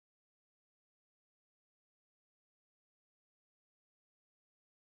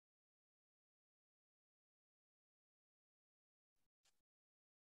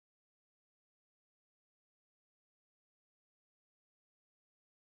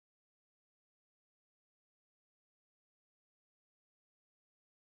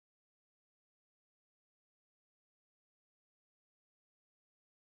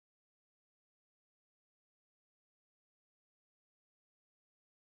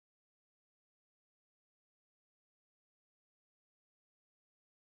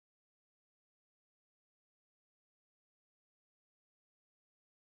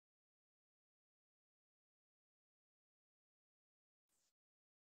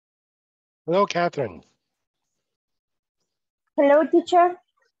Hello, Catherine. Hello, teacher.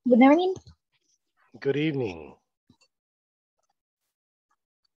 Good evening. Good evening.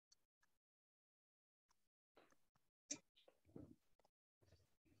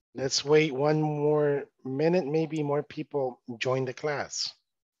 Let's wait one more minute, maybe more people join the class.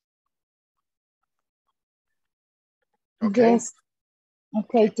 Okay. Yes.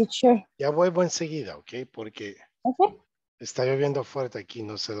 Okay, teacher. Ya vuelvo enseguida, ok, porque Okay. está lloviendo fuerte aquí,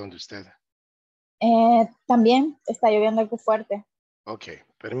 no sé dónde usted. También está lloviendo algo fuerte. Ok,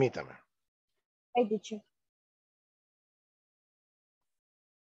 permítame. Hey, teacher.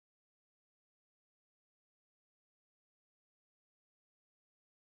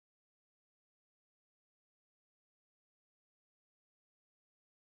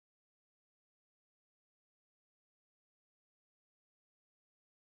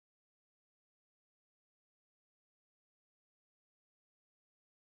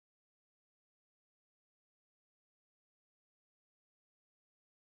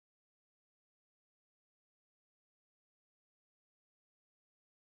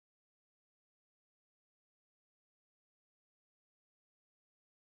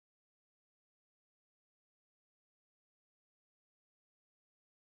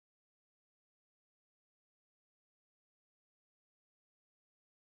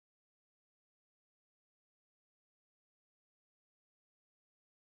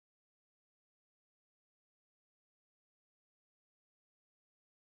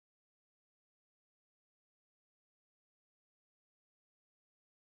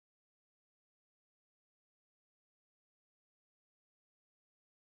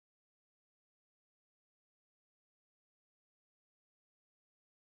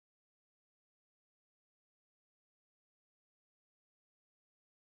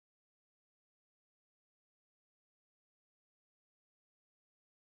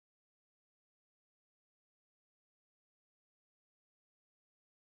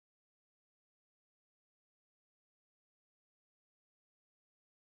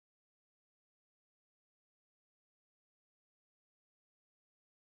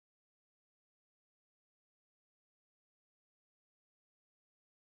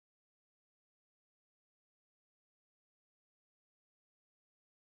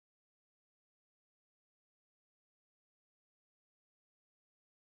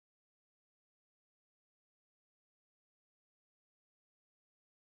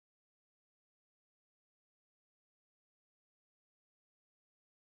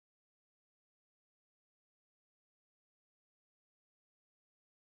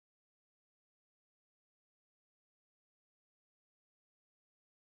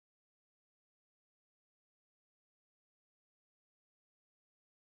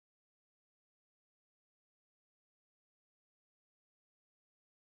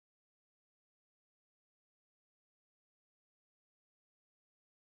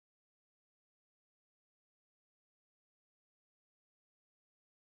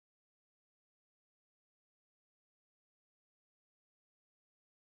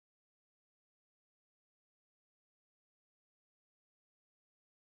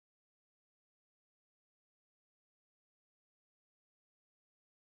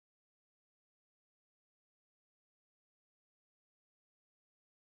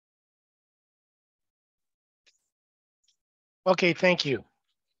 Okay, thank you.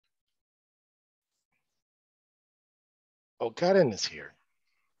 Oh, Karen is here.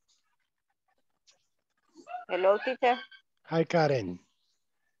 Hello, teacher. Hi, Karen.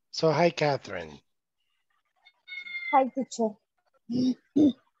 So, hi, Catherine. Hi, teacher.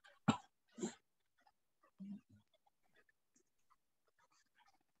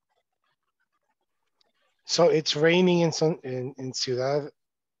 So, it's raining in Ciudad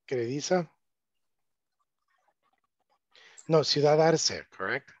Crediza? No, Ciudad Arce,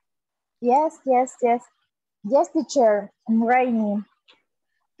 correct? Yes, yes, yes. Yes, teacher. I'm raining.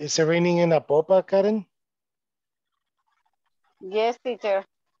 Is it raining in Apopa, Karen? Yes, teacher.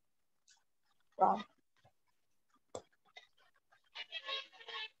 Wow.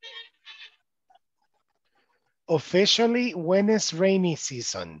 Officially, when is rainy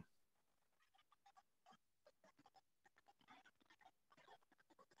season?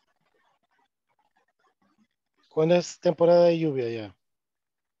 ¿Cuándo es temporada de lluvia ya?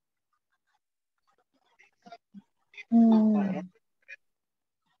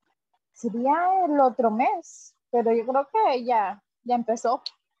 Sería el otro mes, pero yo creo que ya empezó.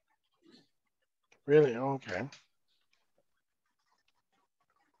 Really? Okay.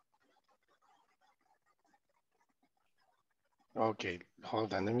 Okay,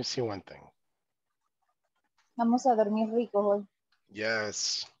 hold on. Let me see one thing. Vamos a dormir ricos hoy.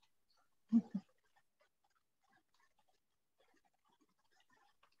 Yes.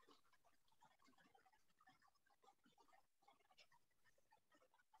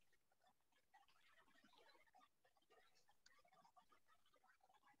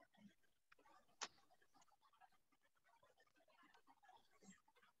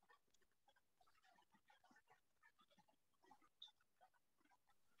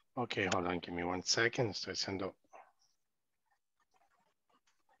 Okay, hold on, give me 1 second. Estoy haciendo.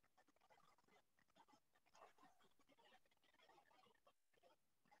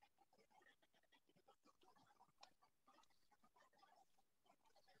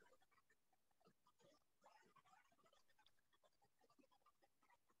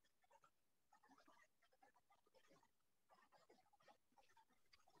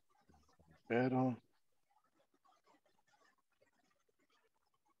 Pero.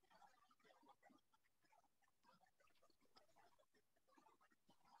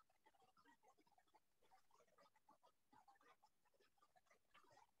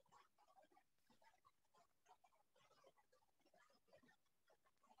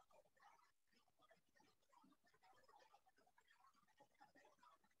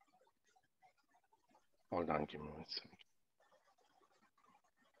 Hold on, give me 1 second.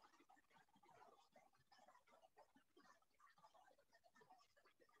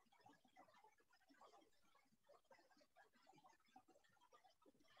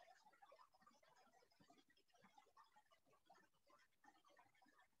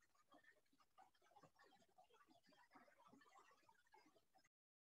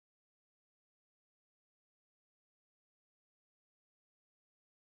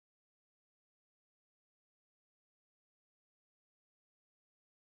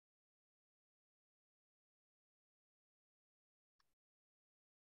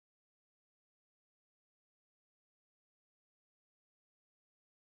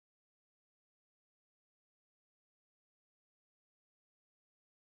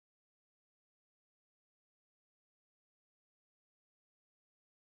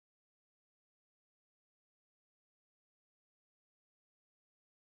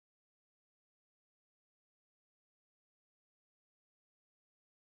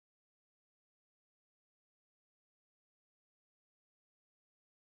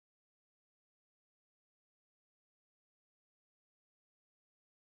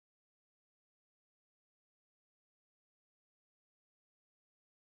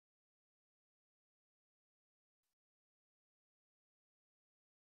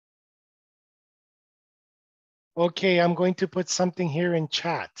 Okay, I'm going to put something here in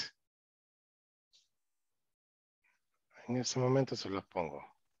chat. En ese momento se los pongo.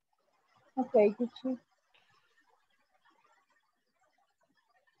 Okay, teacher.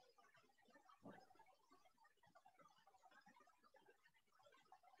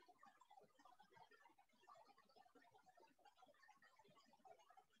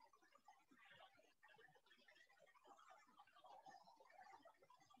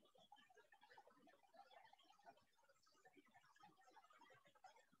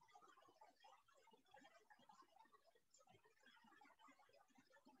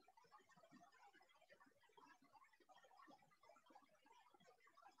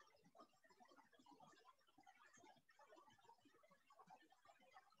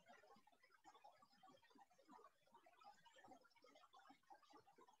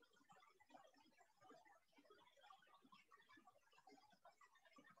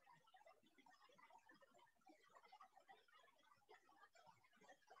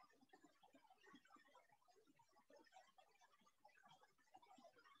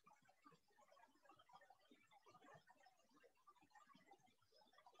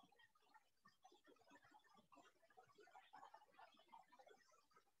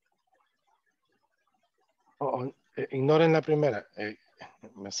 Ignoren la primera.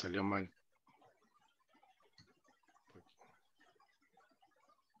 Me salió mal.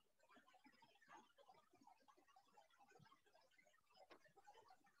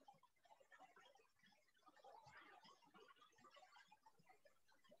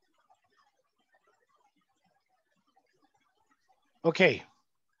 Okay.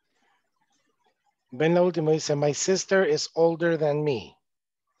 Ven la última, dice, my sister is older than me.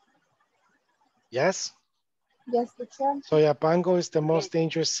 Yes? Yes, teacher. Soyapango is the most Yes.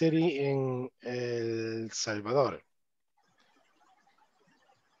 dangerous city in El Salvador.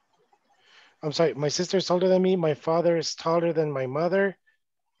 I'm sorry, my sister is older than me. My father is taller than my mother.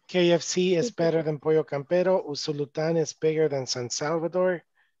 KFC is better than Pollo Campero. Usulután is bigger than San Salvador.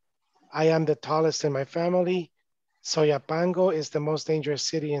 I am the tallest in my family. Soyapango is the most dangerous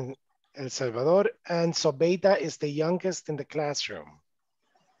city in El Salvador. And Sobeida is the youngest in the classroom.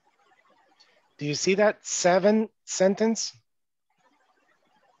 Do you see that 7 sentence?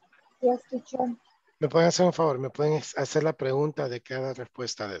 Yes, teacher. Me pueden hacer un favor, me pueden hacer la pregunta de cada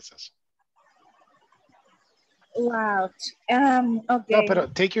respuesta de esas. Wow. No, Okay. pero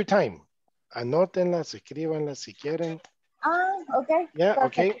take your time. Anótenlas, escríbanlas si quieren. Okay. Ya,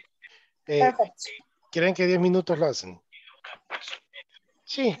 Perfect. ok. Perfect. ¿Quieren que 10 minutos lo hacen?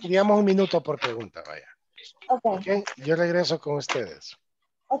 Sí, digamos 1 minuto por pregunta, vaya. Okay. Ok, yo regreso con ustedes.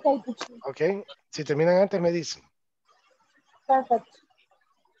 Okay, teacher. Ok, si terminan antes me dicen. Perfect.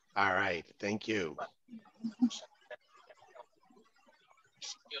 All right, thank you.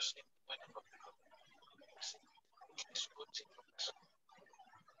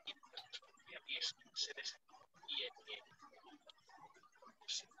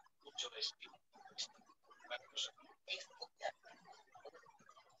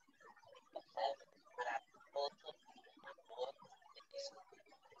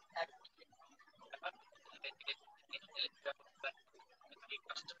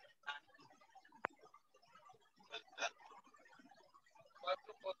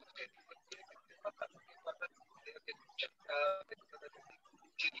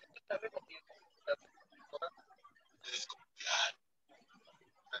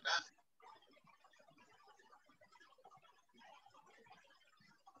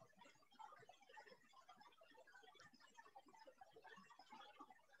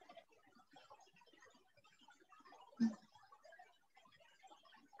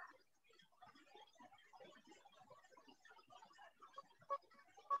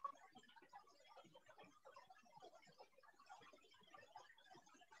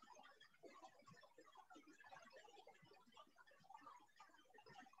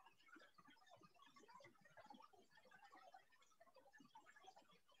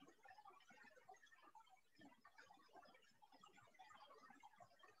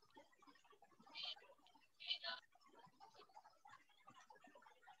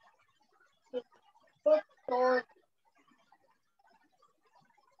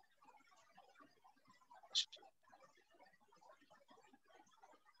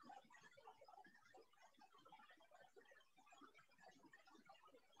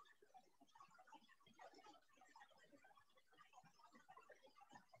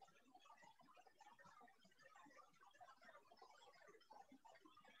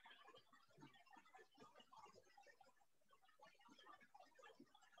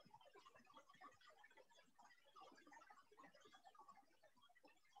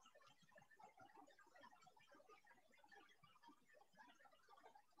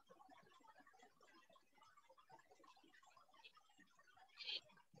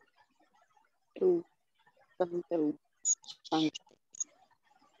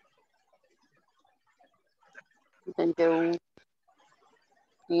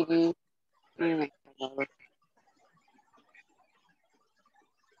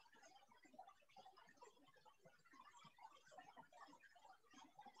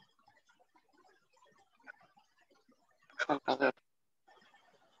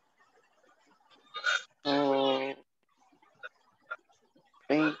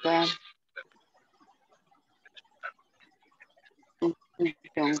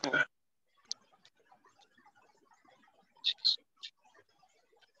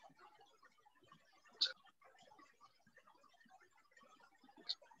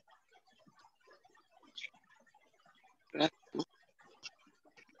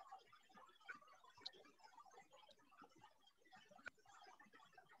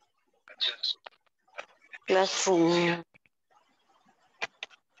 Classroom.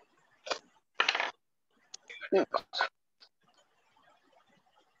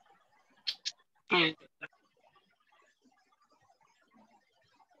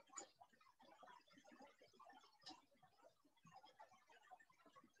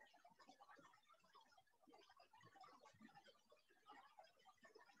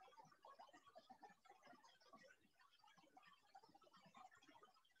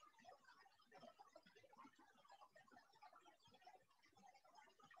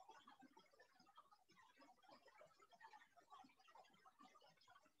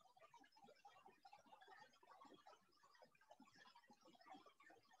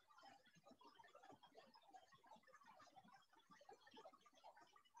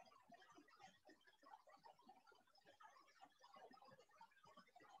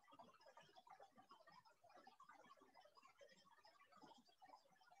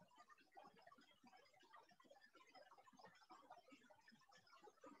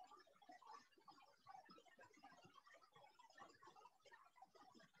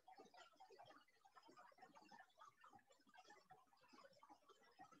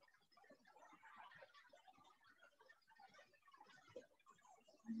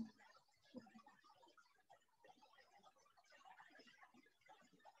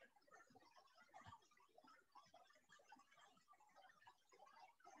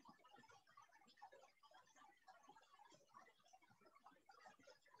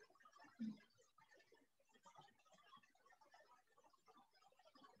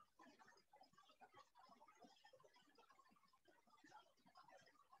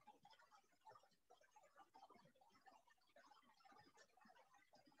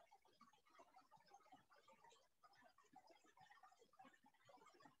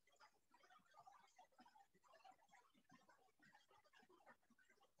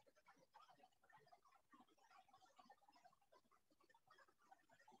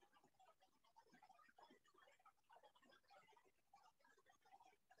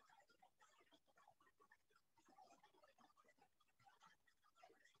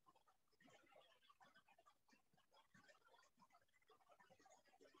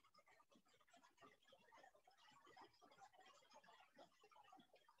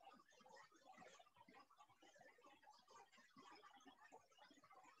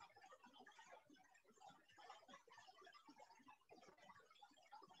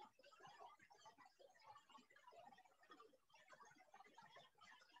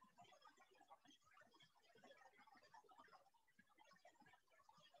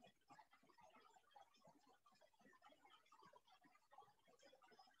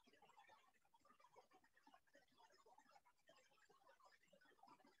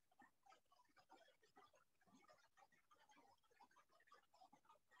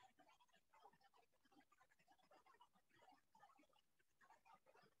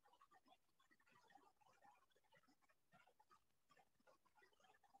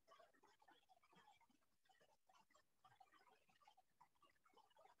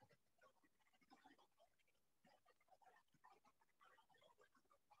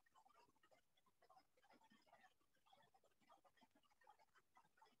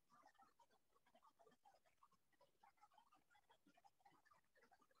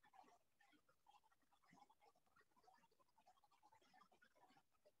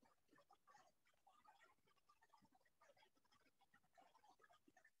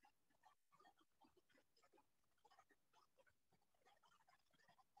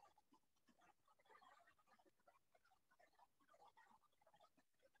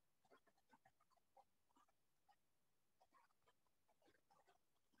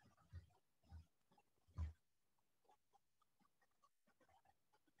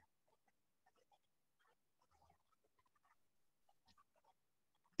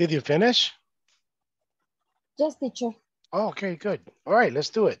 Did you finish? Yes, teacher. Oh, okay, good. All right,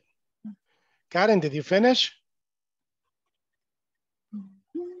 let's do it. Karen, did you finish?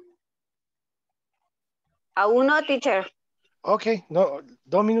 Aún no, teacher. Okay, no,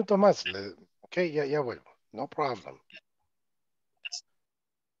 2 minutos más. Okay, ya vuelvo. No problem.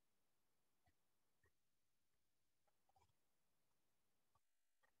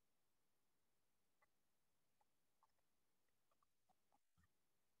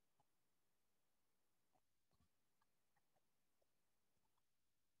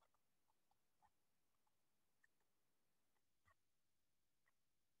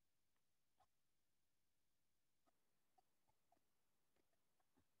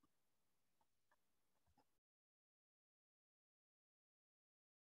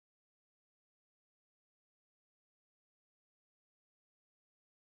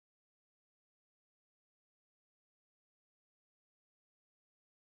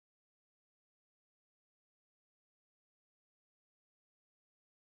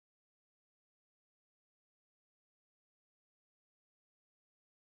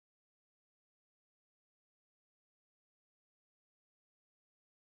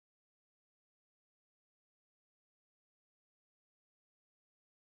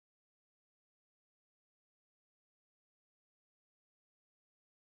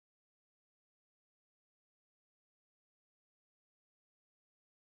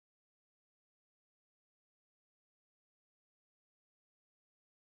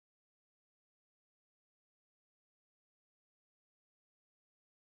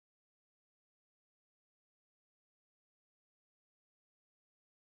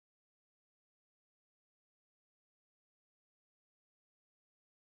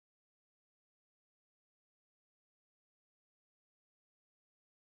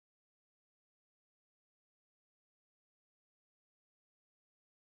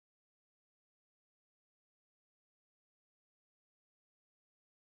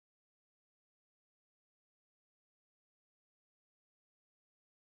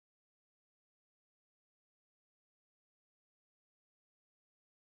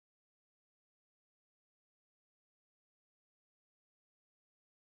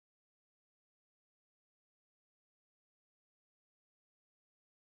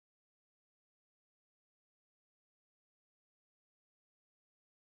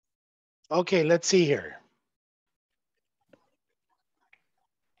 Okay, let's see here.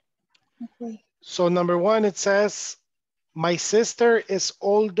 Okay. So number 1, it says, my sister is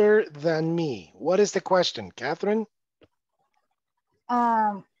older than me. What is the question, Catherine?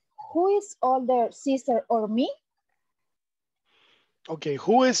 Who is older, sister or me? Okay,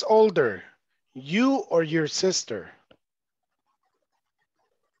 who is older, you or your sister?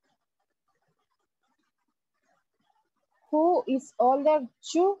 Who is older,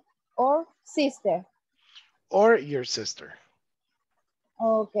 you or sister? Or your sister.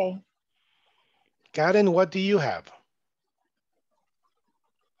 Okay. Karen, what do you have?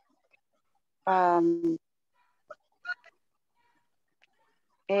 La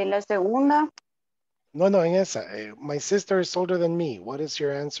segunda. No, en esa. My sister is older than me. What is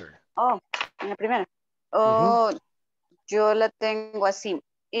your answer? Oh, en la primera. Oh, yo la tengo así.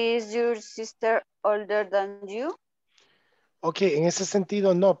 Is your sister older than you? Ok, en ese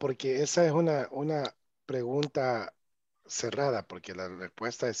sentido no, porque esa es una pregunta cerrada, porque la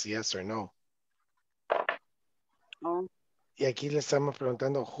respuesta es yes or no. Oh. Y aquí le estamos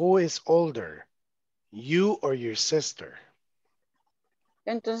preguntando, who is older, you or your sister?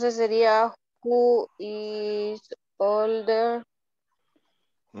 Entonces sería who is older,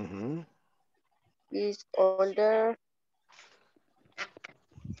 is older.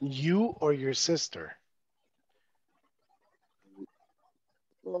 You or your sister?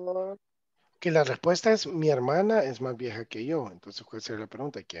 Or, Que la respuesta es mi hermana es más vieja que yo. Entonces, ¿cuál sería la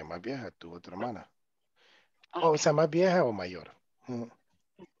pregunta? ¿Quién es más vieja? ¿Tu otra hermana? O sea, más vieja o mayor.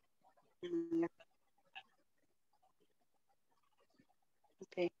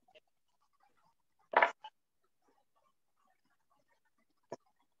 okay.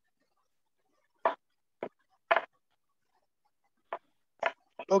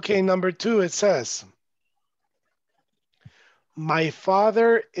 Okay, number 2, it says, my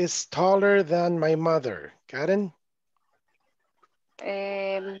father is taller than my mother. Karen?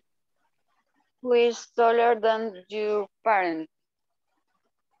 Who is taller than your parent?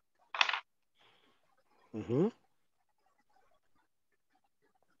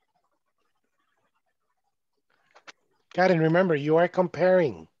 Karen, remember, you are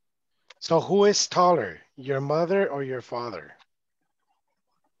comparing. So who is taller, your mother or your father?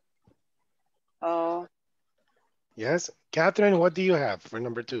 Oh, Yes. Catherine, what do you have for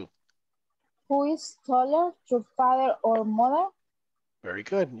number 2? Who is taller, your father or mother? Very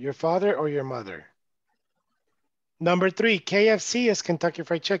good. Your father or your mother? Number 3, KFC is Kentucky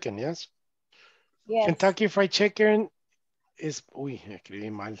Fried Chicken, yes? Yes. Kentucky Fried Chicken is, uy,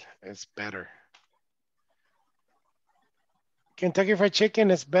 escribí mal, es better. Kentucky Fried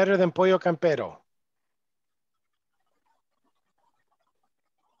Chicken is better than Pollo Campero.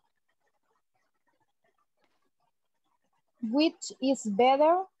 Which is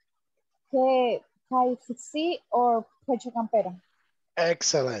better, KFC or Pollo Campero?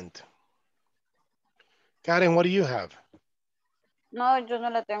 Excellent. Karen, what do you have? No, yo no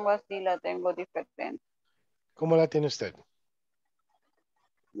la tengo así, la tengo diferente. ¿Cómo la tiene usted?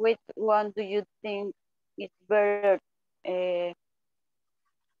 Which one do you think is better?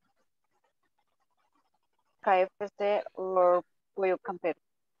 KFC or Pollo Campero?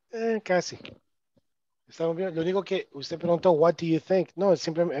 Casi. Estamos bien. Lo único que usted preguntó, what do you think? No, es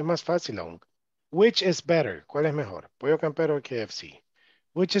simplemente es más fácil aún. Which is better? ¿Cuál es mejor? ¿Pollo Campero o KFC?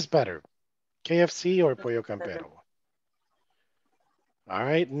 Which is better? KFC or Pollo Campero? All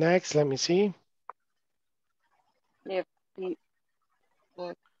right, next, let me see. Yep.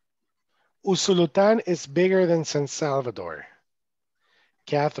 Usulután is bigger than San Salvador.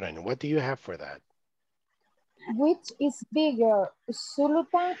 Catherine, what do you have for that? Which is bigger,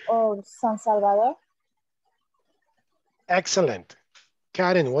 Usulután or San Salvador? Excellent.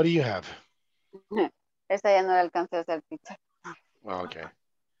 Karen, what do you have? Esa ya no la alcancé a hacer, teacher. Okay.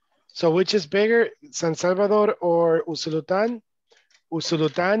 So which is bigger, San Salvador or Usulután?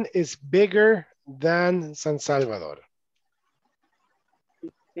 Usulután is bigger than San Salvador.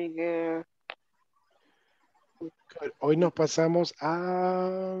 Bigger. Good. Hoy nos pasamos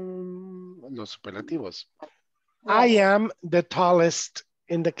a los superlativos. I Yes. am the tallest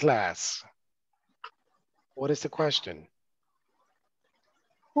in the class. What is the question?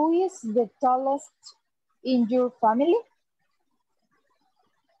 Who is the tallest in your family?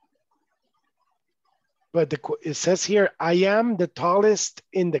 But it says here, I am the tallest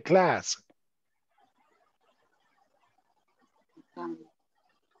in the class.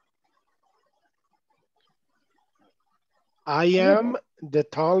 I am the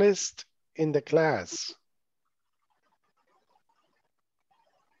tallest in the class.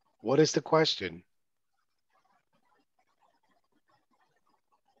 What is the question?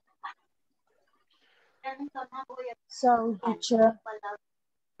 Sorry, teacher.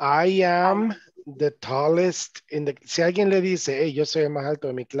 I am the tallest in the... Si alguien le dice, hey, yo soy el más alto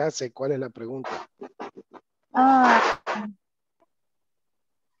de mi clase, ¿cuál es la pregunta?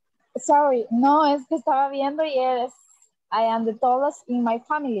 Sorry, no, es que estaba viendo y es I am the tallest in my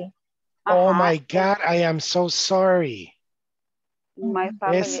family. Oh my God, I am so sorry. My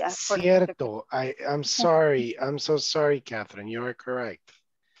family. Es cierto. I'm sorry. I'm so sorry, Catherine. You are correct.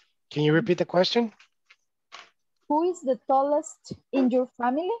 Can you repeat the question? Who is the tallest in your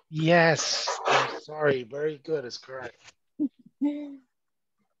family? Yes. I'm sorry. Very good. It's correct.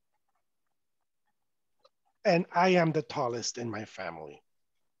 And I am the tallest in my family.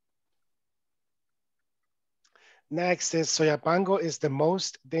 Next is Soyapango is the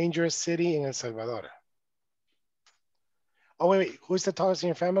most dangerous city in El Salvador. Oh, wait. Who's the tallest in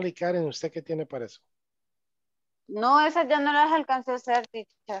your family? Karen, ¿usted qué tiene para eso? No, esas ya no las alcancé a hacer,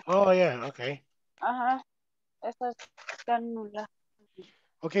 teacher. Oh, yeah. Okay. Ajá. Esas están nulas.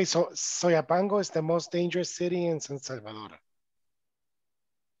 Okay, so Soyapango is the most dangerous city in San Salvador.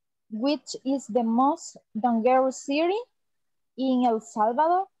 Which is the most dangerous city in El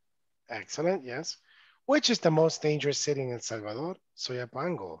Salvador? Excellent, yes. Which is the most dangerous city in El Salvador?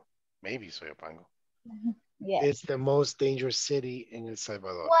 Soyapango. Maybe Soyapango. Yes. It's the most dangerous city in El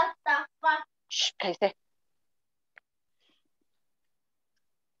Salvador. What the fuck? Shh, cállate.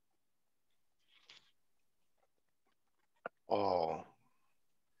 Oh.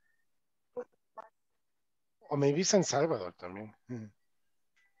 Or maybe San Salvador también.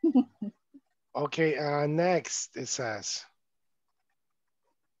 Okay, next it says.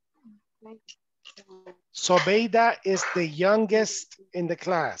 Sobeida is the youngest in the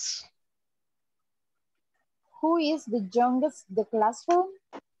class. Who is the youngest in the classroom?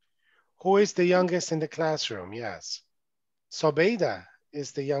 Who is the youngest in the classroom? Yes. Sobeida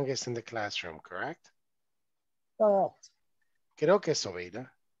is the youngest in the classroom, correct? Correct. Creo que es Sobeida.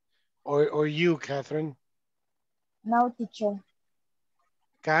 Or you, Catherine? No, teacher.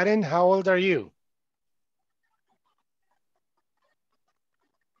 Karen, how old are you?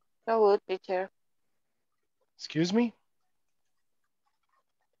 So good, teacher. Excuse me?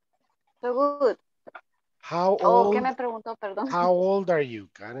 So good. How Oh, ¿qué old? me preguntó? Perdón. How old are you,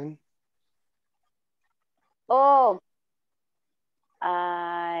 Karen? Oh,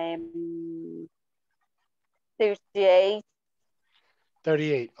 I'm 38.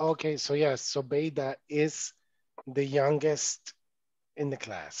 38. Okay, so yes, so Beta is the youngest in the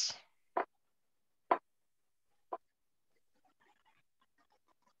class.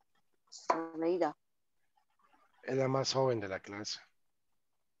 Soleida. Es la más joven de la clase.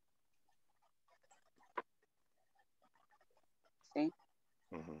 Sí.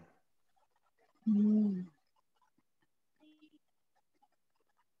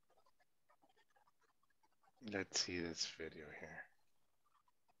 Let's see this video here.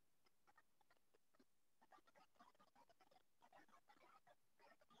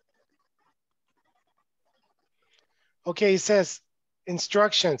 Okay, it says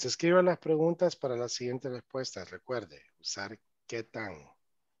instructions. Escriba las preguntas para las siguientes respuestas. Recuerde, usar qué tan.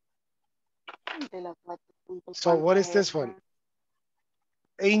 De la So what is this one?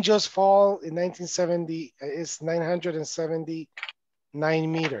 Angels Fall in 1970 is 979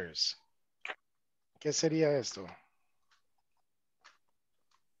 meters. ¿Qué sería esto?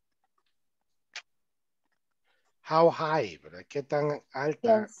 How high, ¿verdad? ¿Qué tan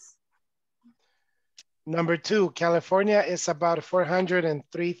alta? Yes. Number 2, California is about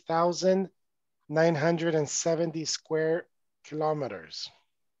 403,970 square kilometers.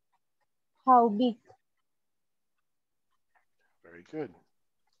 How big? Very good.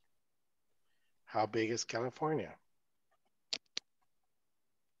 How big is California?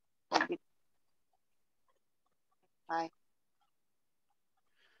 Hi.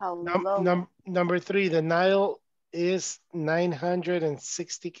 How long? Number 3, the Nile is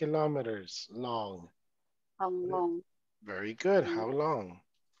 960 kilometers long. How long? Very good. How long?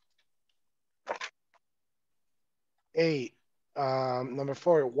 A, number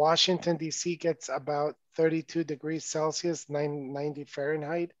 4, Washington, D.C. gets about 32 degrees Celsius, 990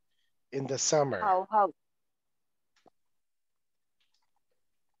 Fahrenheit in the summer. How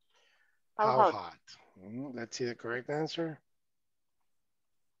hot? Let's see the correct answer.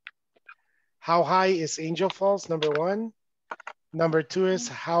 How high is Angel Falls? Number 1. Number 2 is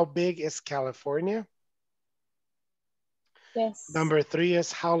how big is California? Yes. Number 3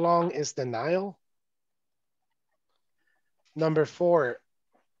 is how long is the Nile? Number 4,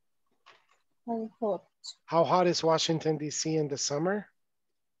 How hot? how hot is Washington, D.C. in the summer?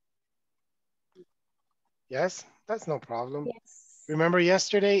 Yes, that's no problem. Yes. Remember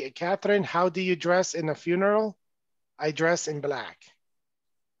yesterday, Catherine, how do you dress in a funeral? I dress in black.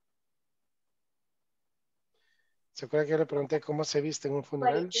 ¿Se acuerda que yo le pregunté cómo se viste en un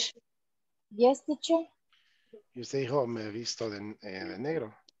funeral? Yes, teacher. Y usted dijo, me he visto de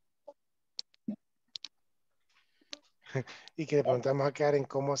negro. Y que le preguntamos a Karen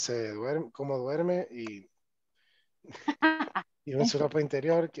cómo duerme y en su ropa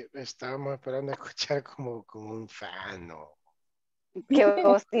interior que estábamos esperando escuchar como un fan o... Qué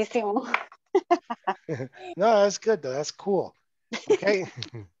gustísimo. No, that's good though, that's cool. Okay.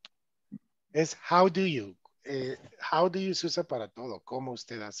 Es how do you. How do you se usa para todo. ¿Cómo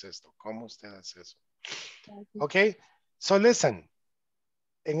usted hace esto? ¿Cómo usted hace eso? Okay. So listen.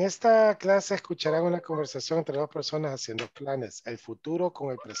 En esta clase escucharán una conversación entre dos personas haciendo planes. El futuro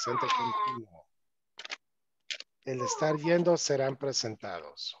con el presente continuo. El estar yendo serán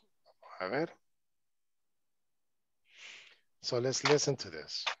presentados. A ver. So let's listen to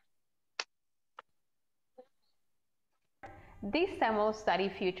this. This demo will study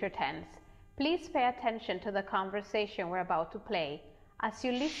future tense. Please pay attention to the conversation we're about to play. As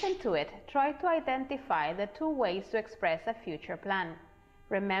you listen to it, try to identify the two ways to express a future plan.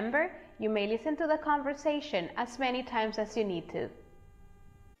 Remember, you may listen to the conversation as many times as you need to.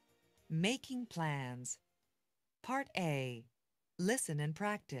 Making plans. Part A. Listen and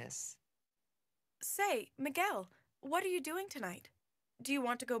practice. Say, Miguel, what are you doing tonight? Do you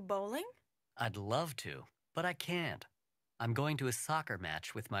want to go bowling? I'd love to, but I can't. I'm going to a soccer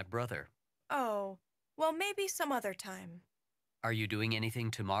match with my brother. Oh, well, maybe some other time. Are you doing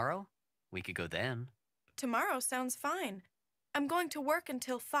anything tomorrow? We could go then. Tomorrow sounds fine. I'm going to work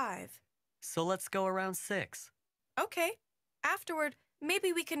until 5. So let's go around 6. Okay. Afterward,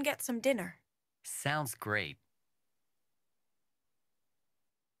 maybe we can get some dinner. Sounds great.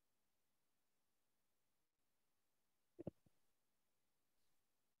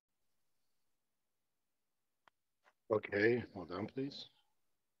 Okay, hold on, please.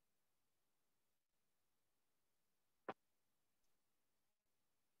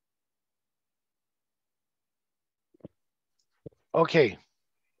 Okay.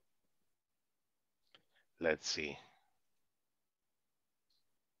 Let's see.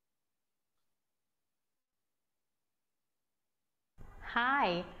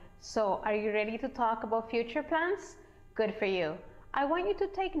 Hi. So, are you ready to talk about future plans? Good for you. I want you to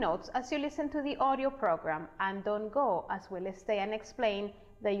take notes as you listen to the audio program and don't go, as we'll stay and explain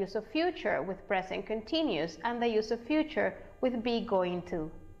the use of future with present continuous and the use of future with be going to.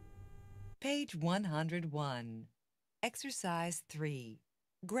 Page 101. Exercise 3.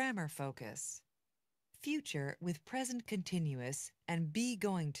 Grammar focus. Future with present continuous and be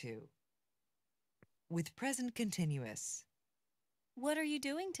going to. With present continuous. What are you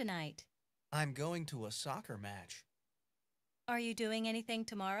doing tonight? I'm going to a soccer match. Are you doing anything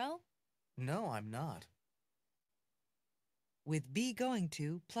tomorrow? No, I'm not. With be going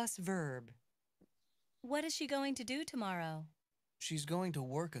to plus verb. What is she going to do tomorrow? She's going to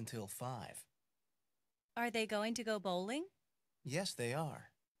work until 5. Are they going to go bowling? Yes, they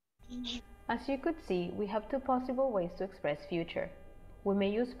are. As you could see, we have two possible ways to express future. We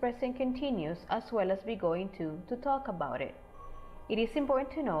may use present continuous as well as be going to talk about it. It is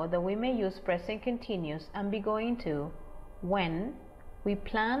important to know that we may use present continuous and be going to when we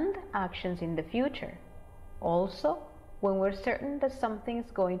planned actions in the future. Also, when we're certain that something is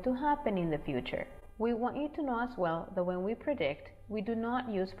going to happen in the future. We want you to know as well that when we predict, we do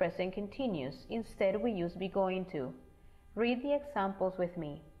not use present continuous. Instead, we use be going to. Read the examples with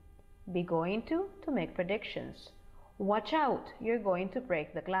me. Be going to make predictions. Watch out, you're going to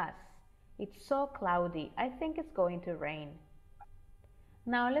break the glass. It's so cloudy, I think it's going to rain.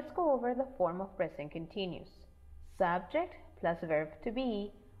 Now let's go over the form of present continuous. Subject plus verb to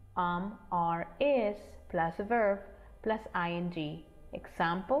be, are, is plus verb plus ing.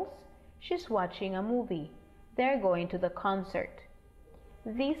 Examples: she's watching a movie. They're going to the concert.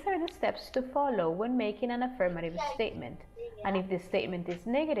 These are the steps to follow when making an affirmative statement. And if the statement is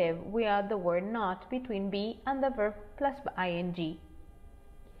negative, we add the word not between be and the verb plus ing.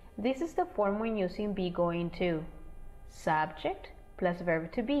 This is the form when using be going to. Subject plus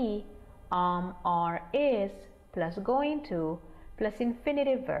verb to be, are, is plus going to plus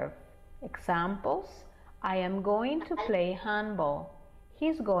infinitive verb. Examples: I am going to play handball.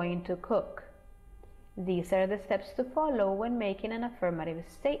 He's going to cook. These are the steps to follow when making an affirmative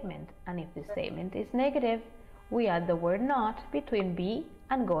statement, and if the statement is negative, we add the word not between be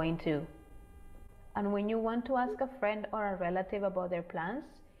and going to. And when you want to ask a friend or a relative about their plans,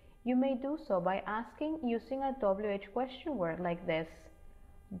 you may do so by asking using a WH question word like this.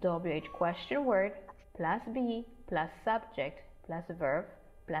 WH question word plus be plus subject plus verb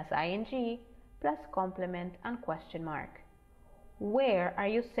plus ing plus complement and question mark. Where are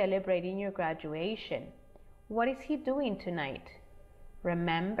you celebrating your graduation? What is he doing tonight?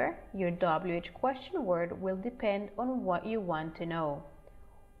 Remember, your WH question word will depend on what you want to know.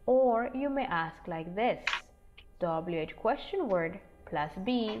 Or you may ask like this: WH question word plus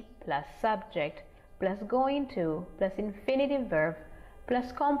be plus subject plus going to plus infinitive verb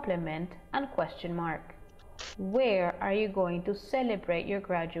plus complement and question mark. Where are you going to celebrate your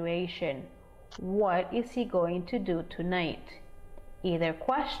graduation? What is he going to do tonight? Either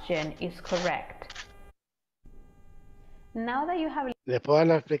question is correct. Now that you have... Le puedo dar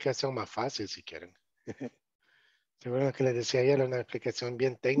la explicación más fácil si quieren. Seguro que les decía ayer una explicación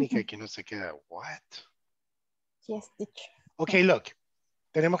bien técnica que no se queda, what? Yes, teacher. Okay, look.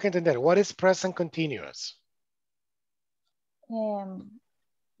 Tenemos que entender, what is present continuous?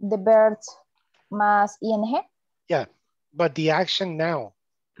 The verb más ing. Yeah, but the action now.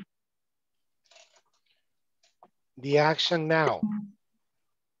 The action now.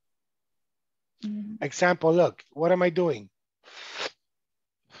 Example, look, what am I doing?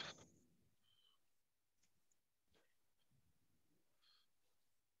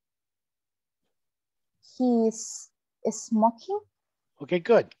 He's smoking. Okay,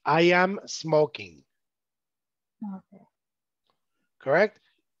 good. I am smoking. Okay. Correct?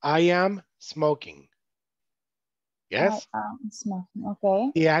 I am smoking. Yes? I am smoking.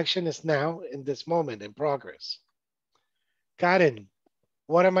 Okay. The action is now in this moment in progress. Karen,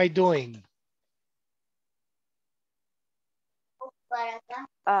 what am I doing?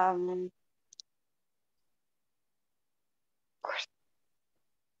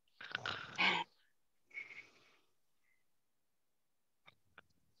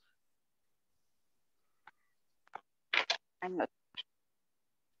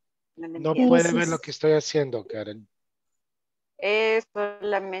 No puede ver lo que estoy haciendo, Karen. Es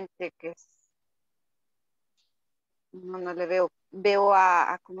solamente que no le veo. Veo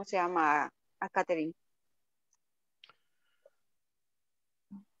a ¿cómo se llama? A Catherine.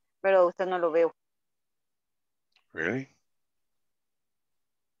 Pero usted no lo veo. Really?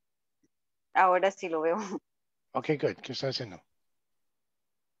 Ahora sí lo veo. Okay, good. ¿Qué está haciendo?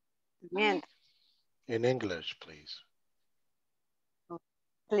 Mientras. In English, please.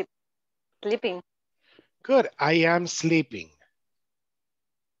 Flip. Sleeping. Good. I am sleeping.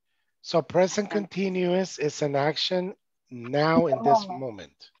 So present continuous is an action now in this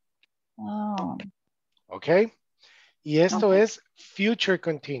moment. Oh. Okay. Y esto es future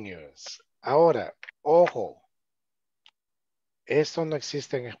continuous. Ahora, ojo. Esto no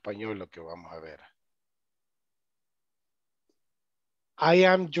existe en español, lo que vamos a ver. I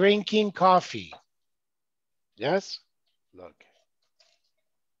am drinking coffee. Yes? Look.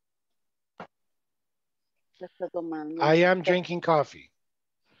 I am drinking coffee.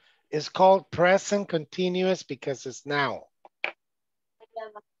 It's called present continuous because it's now.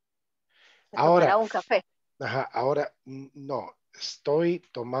 Ahora, un café. ahora, no, estoy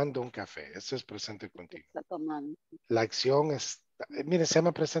tomando un café. Eso es presente continuo. La acción es, mire, se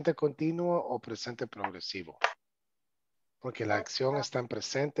llama presente continuo o presente progresivo. Porque la acción está en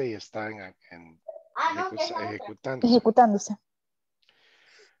presente y está ejecutándose. Ejecutándose.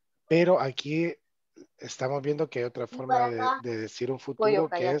 Pero aquí estamos viendo que hay otra forma de decir un futuro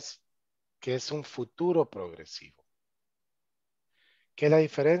que es un futuro progresivo. ¿Qué es la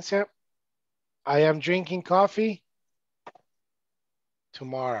diferencia? I am drinking coffee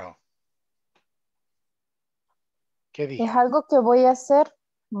tomorrow. ¿Qué dije? Es algo que voy a hacer,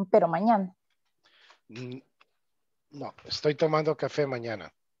 pero mañana. No, estoy tomando café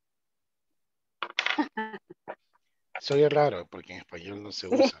mañana. Soy raro porque en español no se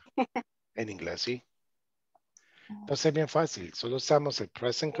usa. En inglés sí. Entonces es bien fácil. Solo usamos el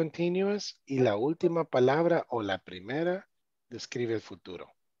present continuous y la última palabra o la primera describe el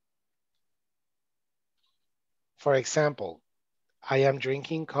futuro. For example, I am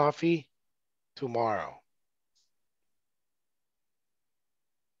drinking coffee tomorrow.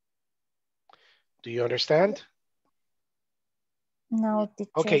 Do you understand? No,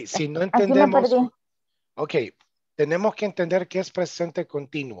 teacher. Ok, si no Aquí me entendemos. perdí. Ok, tenemos que entender qué es presente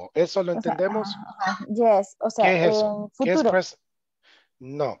continuo. ¿Eso lo entendemos? Yes, o sea, ¿Qué es eso? ¿Qué es futuro.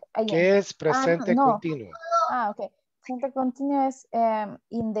 No, ¿qué es presente no. continuo? Ok. Presente continuo es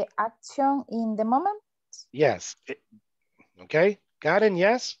in the action, in the moment. Yes. Okay, Karen,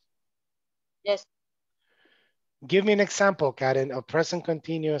 yes? Yes. Give me an example, Karen, of present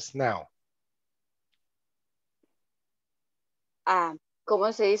continuous now.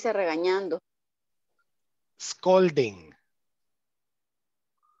 ¿Cómo se dice regañando? Scolding.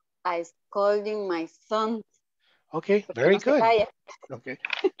 I scolding my son. Okay, very good. Okay.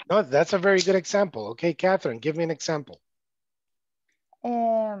 No, that's a very good example. Okay, Catherine, give me an example.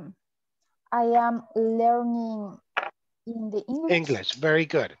 I am learning in the English. English, very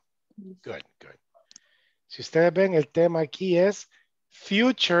good. Good, good. Si ustedes ven, el tema aquí es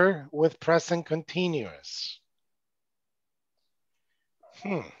future with present continuous.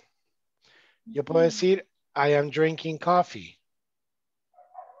 Yo puedo decir, I am drinking coffee.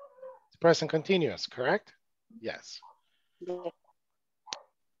 Present continuous, correct? Yes.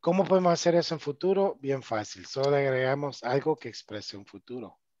 ¿Cómo podemos hacer eso en futuro? Bien fácil. Solo le agregamos algo que exprese un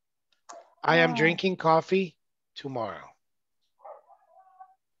futuro. I am drinking coffee tomorrow.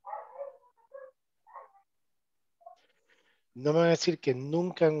 No me van a decir que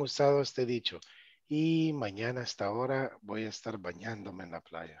nunca han usado este dicho. Y mañana a esta hora voy a estar bañándome en la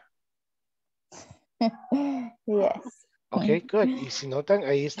playa. Yes. Ok, good. Y si notan,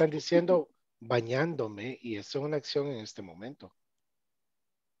 ahí están diciendo bañándome y eso es una acción en este momento.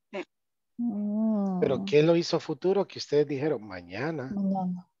 Pero ¿qué lo hizo futuro? Que ustedes dijeron mañana.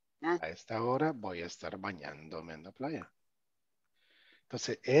 A esta hora voy a estar bañándome en la playa.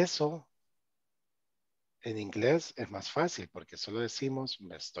 Entonces, eso en inglés es más fácil porque solo decimos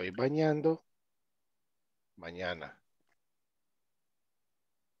me estoy bañando mañana.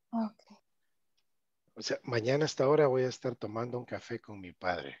 Okay. O sea, mañana a esta hora voy a estar tomando un café con mi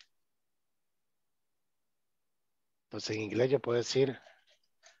padre. Entonces, en inglés yo puedo decir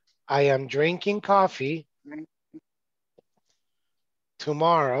I am drinking coffee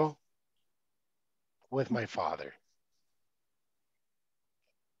tomorrow with my father.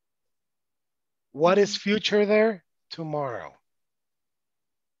 What is future there? Tomorrow.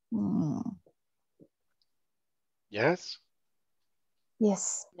 Yes?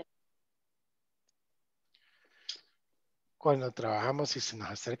 Yes. Cuando trabajamos y se nos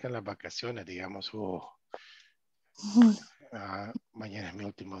acercan las vacaciones, digamos, mañana es mi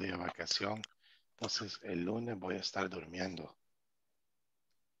último día de vacación, entonces el lunes voy a estar durmiendo.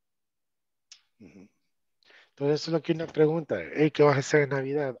 Entonces eso es lo que uno pregunta, hey, ¿qué vas a hacer en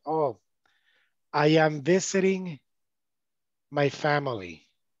Navidad? Oh, I am visiting my family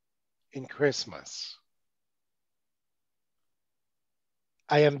in Christmas.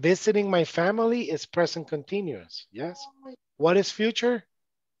 I am visiting my family is present continuous, yes? What is future?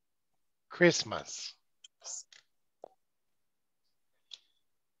 Christmas.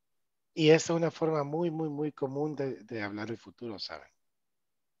 Y esta es una forma muy común de hablar el futuro, ¿saben?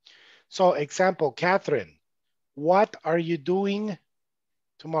 So, example, Catherine, what are you doing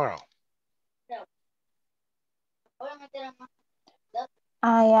tomorrow?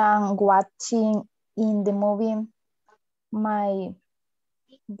 I am watching in the movie my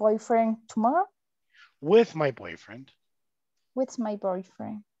boyfriend tomorrow. With my boyfriend. With my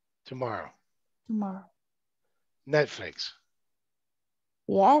boyfriend. Tomorrow. Tomorrow. Netflix.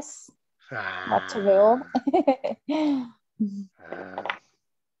 Yes. HBO.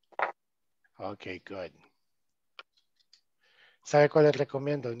 Okay, good. ¿Sabe cuál les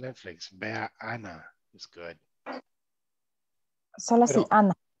recomiendo en Netflix? Vea Ana. It's good. Solo así,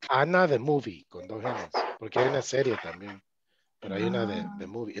 Ana. Ana the movie, con 2 N's. Porque hay una serie también. Pero hay una de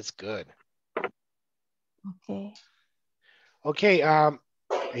movie. It's good. Okay. Okay,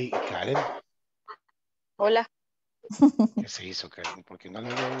 hey, Karen. Hola. ¿Qué se hizo, Karen? ¿Por qué no la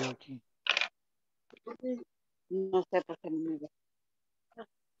veo yo aquí? No sé por qué no me ve.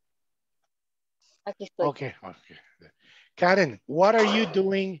 Aquí estoy. Okay. Karen, what are you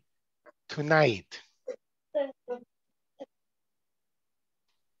doing tonight?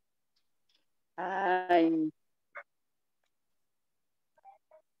 I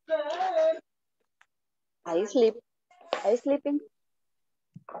sleep. I sleeping.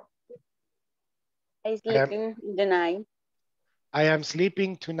 I sleeping in the night. I am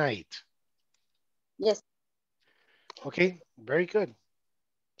sleeping tonight. Yes. Okay, very good.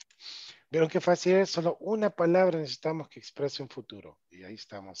 ¿Vieron qué fácil es? Solo una palabra necesitamos que exprese un futuro. Y ahí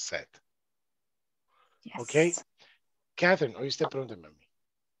estamos set. Yes. Okay. Catherine, hoy usted pregúnteme a mí.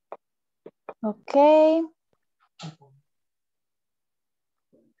 Okay.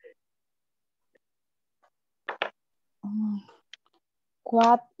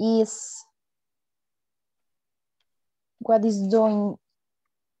 What is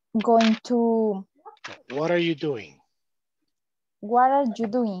going to... What are you doing? What are you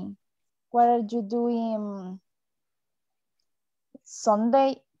doing? What are you doing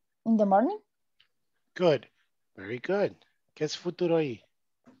Sunday in the morning? Good. Very good. ¿Qué es futuro ahí?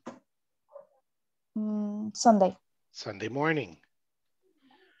 Sunday. Sunday morning.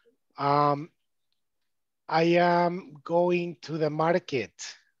 I am going to the market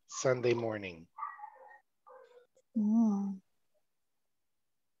Sunday morning.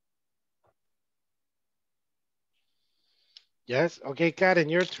 Yes? Okay, Karen,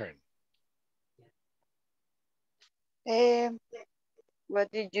 your turn.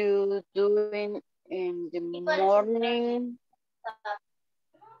 What did you do in the morning?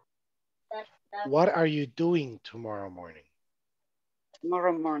 What are you doing tomorrow morning?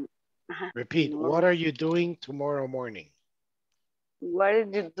 Tomorrow morning. Repeat. Tomorrow. What are you doing tomorrow morning? What are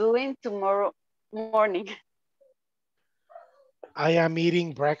you doing tomorrow morning? I am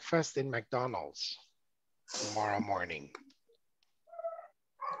eating breakfast in McDonald's tomorrow morning.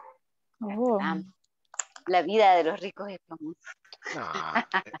 Oh. La vida de los ricos es famosa.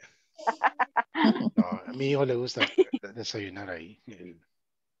 No, a mi hijo le gusta desayunar ahí.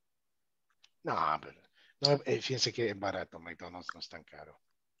 No, pero no, fíjense que es barato. McDonald's no es tan caro.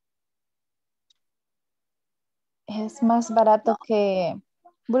 Es más barato que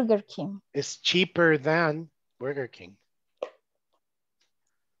Burger King. It's cheaper than Burger King.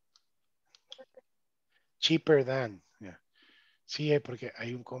 Cheaper than, yeah. Sí, porque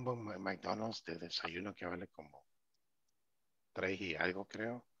hay un combo en McDonald's de desayuno que vale como 3 y algo,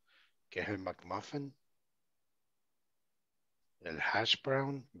 creo, que es el McMuffin, el hash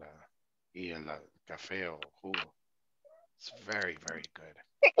brown y el café o jugo. It's very, very good.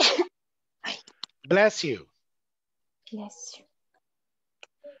 Bless you. Bless you.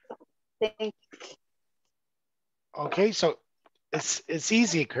 Thank you. Okay, so it's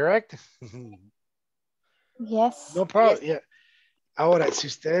easy, correct? Yes. No problem. Yes. Yeah. Ahora, si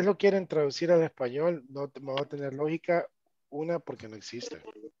ustedes lo quieren traducir al español, no va a tener lógica. Una, porque no existe.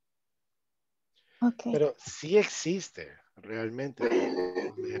 Okay. Pero sí existe, realmente.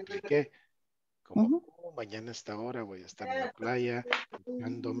 Como les expliqué, como mañana a esta hora voy a estar en la playa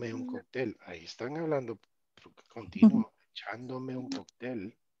echándome un cóctel. Ahí están hablando continuo, echándome un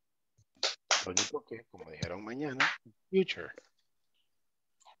cóctel. Lo único que, como dijeron mañana, future.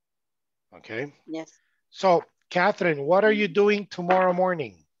 Okay? Yes. So, Catherine, what are you doing tomorrow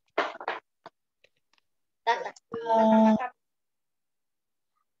morning?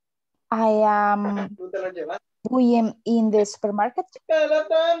 I am going in the supermarket.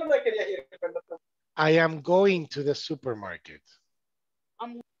 I am going to the supermarket.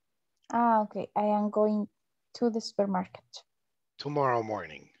 Okay. I am going to the supermarket. Tomorrow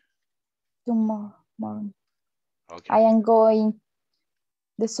morning. Tomorrow morning. Okay. I am going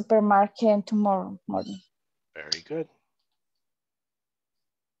the supermarket tomorrow morning. Very good.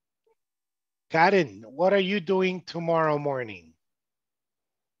 Karen, what are you doing tomorrow morning?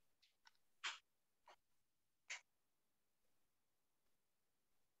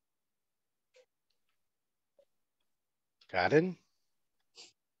 Karen?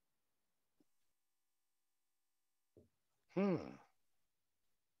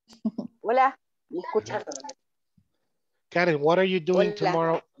 Hola, ¿me escuchan? Karen, what are you doing Hola.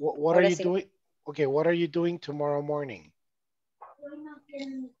 tomorrow? What are Ahora you sí. doing? Okay, what are you doing tomorrow morning?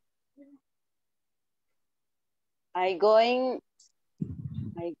 I going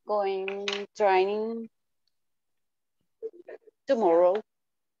training tomorrow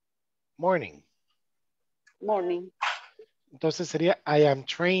Morning. morning. Entonces sería I am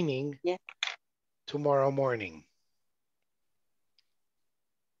training Yeah. tomorrow morning.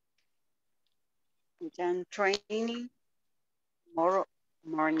 I'm training tomorrow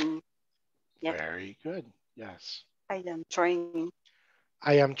morning. Yeah. Very good. Yes. I am training.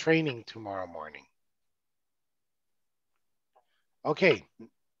 I am training tomorrow morning. Okay,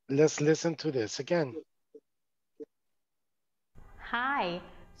 let's listen to this again. Hi,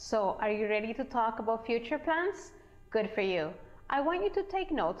 so are you ready to talk about future plans? Good for you. I want you to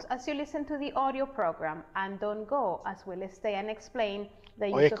take notes as you listen to the audio program and don't go as we'll stay and explain the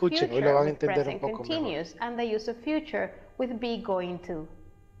Hoy use of escuchen, hoy lo future van a with entender un present poco mejor. continuous and the use of future with be going to.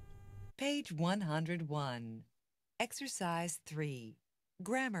 Page 101. Exercise 3.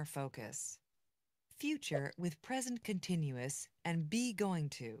 Grammar focus. Future with present continuous and be going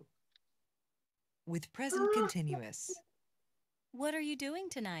to. With present continuous. What are you doing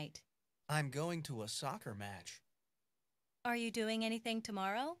tonight? I'm going to a soccer match. Are you doing anything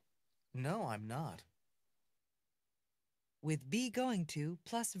tomorrow? No, I'm not. With be going to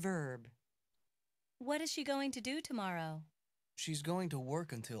plus verb. What is she going to do tomorrow? She's going to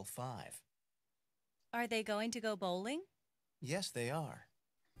work until 5. Are they going to go bowling? Yes, they are.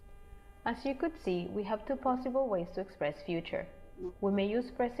 As you could see, we have two possible ways to express future. We may use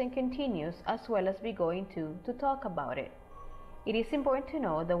present continuous as well as be going to talk about it. It is important to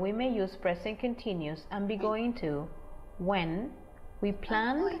know that we may use present continuous and be going to when we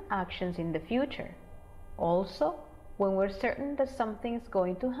planned actions in the future. Also, when we're certain that something is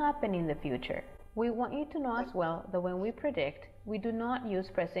going to happen in the future. We want you to know as well that when we predict, we do not use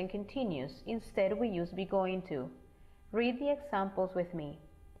present continuous. Instead, we use be going to. Read the examples with me.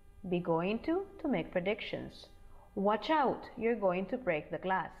 Be going to make predictions. Watch out, you're going to break the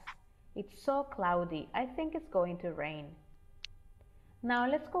glass. It's so cloudy, I think it's going to rain. Now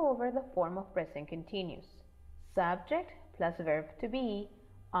let's go over the form of present continuous. Subject plus verb to be,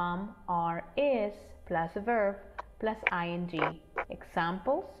 are, is plus verb plus ing.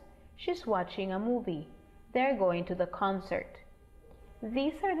 Examples: she's watching a movie. They're going to the concert.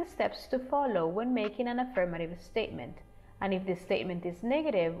 These are the steps to follow when making an affirmative statement. And if the statement is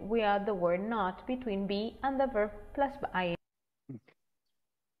negative, we add the word not between be and the verb plus ing.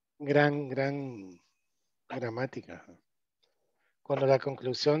 Gran gramática. Cuando la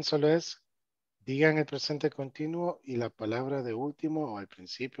conclusión solo es digan el presente continuo y la palabra de último o al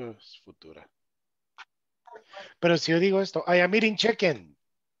principio es futura. Pero si yo digo esto, I am eating chicken.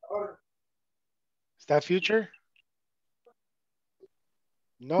 Is that future?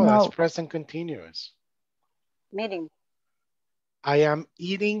 No, that's present continuous. Meeting. I am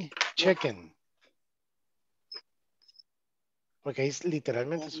eating chicken. Porque es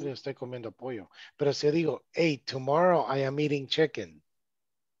literalmente solo estoy comiendo pollo. Pero si yo digo, hey, tomorrow I am eating chicken.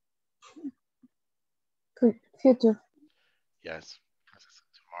 Future. Yes,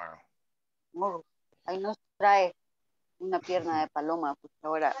 tomorrow. Tomorrow. Ahí nos trae una pierna de paloma, porque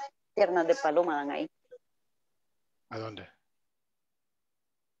ahora piernas de paloma dan ahí. ¿A dónde?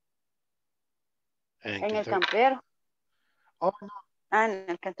 En el campero. Oh, no. Ah, en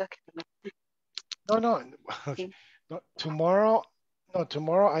el canto. No. Sí. No, tomorrow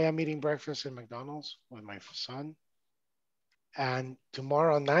I am eating breakfast in McDonald's with my son. And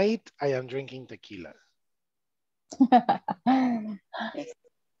tomorrow night I am drinking tequila.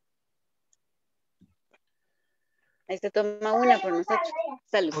 Ahí se toma una por nosotros.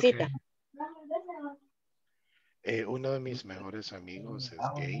 Saludcita. Okay. Uno de mis mejores amigos es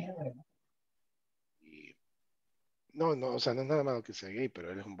gay. Y no, o sea, no es nada malo que sea gay,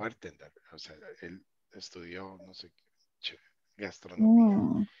 pero él es un bartender. O sea, él estudió, no sé,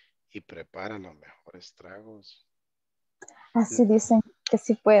 gastronomía y prepara los mejores tragos. Así dicen que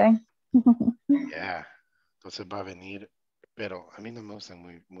sí pueden. Yeah. Entonces va a venir, pero a mí no me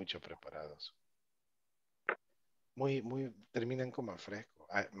gustan mucho preparados. Muy, terminan como a fresco.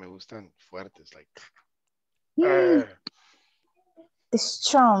 Me gustan fuertes, like.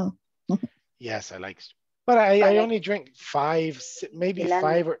 Strong. Yes, I like. But I only drink 5, maybe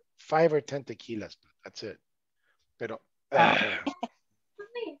Tequilano. 5 or 10 tequilas. But that's it. Pero. Yeah.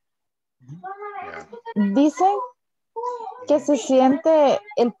 Dicen que se siente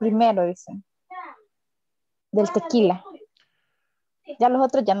el primero, dicen, del tequila. Ya los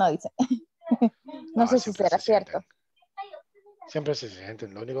otros ya no dicen. No sé si será cierto. Siempre se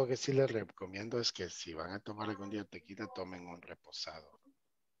sienten. Lo único que sí les recomiendo es que si van a tomar algún día tequila, tomen un reposado.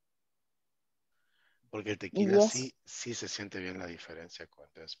 Porque el tequila sí se siente bien la diferencia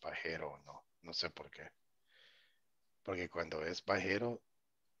cuando es bajero o no. No sé por qué. Porque cuando es bajero,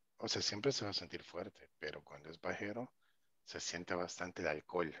 o sea, siempre se va a sentir fuerte, pero cuando es bajero, se siente bastante el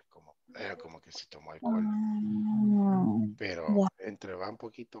alcohol, como que se tomó alcohol. Pero entre va un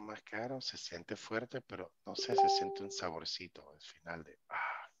poquito más caro, se siente fuerte, pero no sé, se siente un saborcito al final de,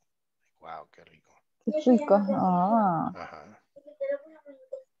 wow, qué rico. Qué rico. Ajá.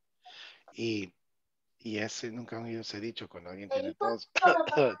 Y ese nunca han oído ese dicho cuando alguien tiene tos.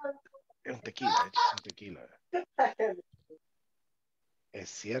 Es un tequila, es un tequila. Es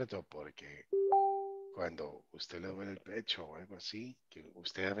cierto porque cuando usted le duele el pecho o algo así, que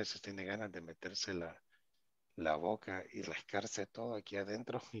usted a veces tiene ganas de meterse la boca y rascarse todo aquí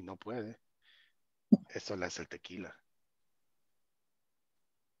adentro y no puede. Eso le hace el tequila.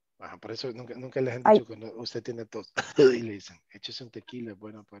 Ajá, por eso nunca les han dicho cuando usted tiene tos y le dicen, échese un tequila, es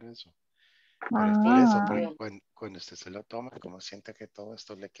bueno para eso. Pero es por eso, porque cuando usted se lo toma, como siente que todo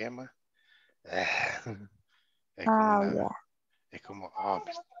esto le quema, es como,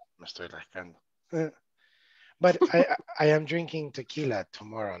 me estoy rascando. But I am drinking tequila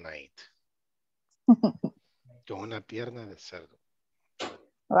tomorrow night. Con una pierna de cerdo.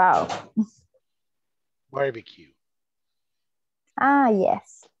 Wow. Barbecue.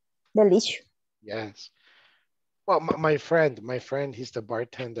 Yes. Delicious. Yes. Well, my friend, he's the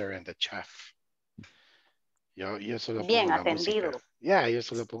bartender and the chef. Yo solo Bien pongo la atendido. música. Yeah, yo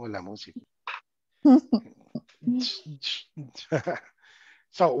solo pongo la música.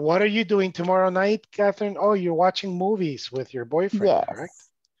 So, what are you doing tomorrow night, Catherine? Oh, you're watching movies with your boyfriend, correct?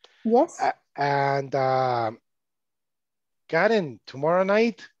 Yes. And Karen, tomorrow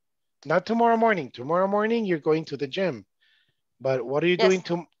night, not tomorrow morning. Tomorrow morning, you're going to the gym. But what are you doing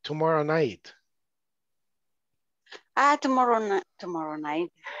tomorrow night? Tomorrow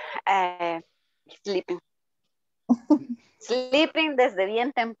night. Sleeping. Sleeping desde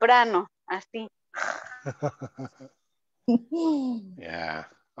bien temprano, así. Yeah.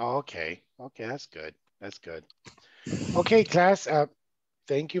 Okay, that's good. That's good. Okay, class,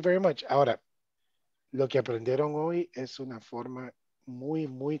 thank you very much. Ahora, lo que aprendieron hoy es una forma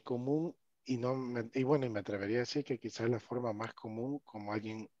muy común y bueno, y me atrevería a decir que quizás es la forma más común como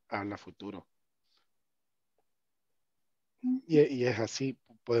alguien habla futuro. Y es así,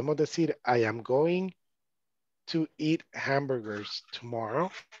 podemos decir, I am going to eat hamburgers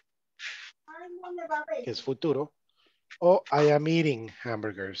tomorrow, que es futuro, o I am eating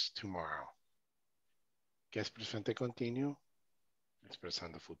hamburgers tomorrow, que es presente continuo,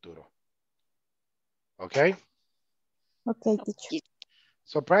 expresando futuro. Okay? Okay, teacher.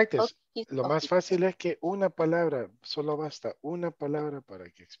 So practice. Lo más fácil es que una palabra, solo basta una palabra para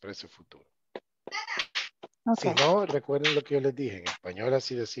que exprese futuro. Okay. Si no, recuerden lo que yo les dije. En español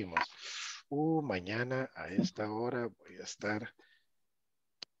así decimos, mañana a esta hora voy a estar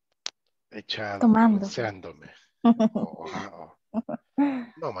echado, Tomando. bronceándome.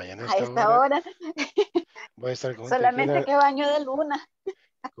 No, mañana A esta hora. Voy a estar con Solamente un tequila. que baño de luna.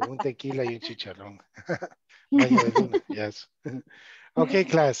 Con un tequila y un chicharrón. Baño de luna, yes. Okay,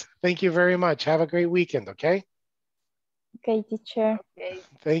 class. Thank you very much. Have a great weekend, okay? Okay, teacher. Okay,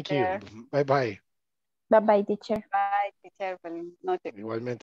 Thank you. Bye-bye. Bye-bye, teacher. Bye, teacher. Feliz noche. Igualmente.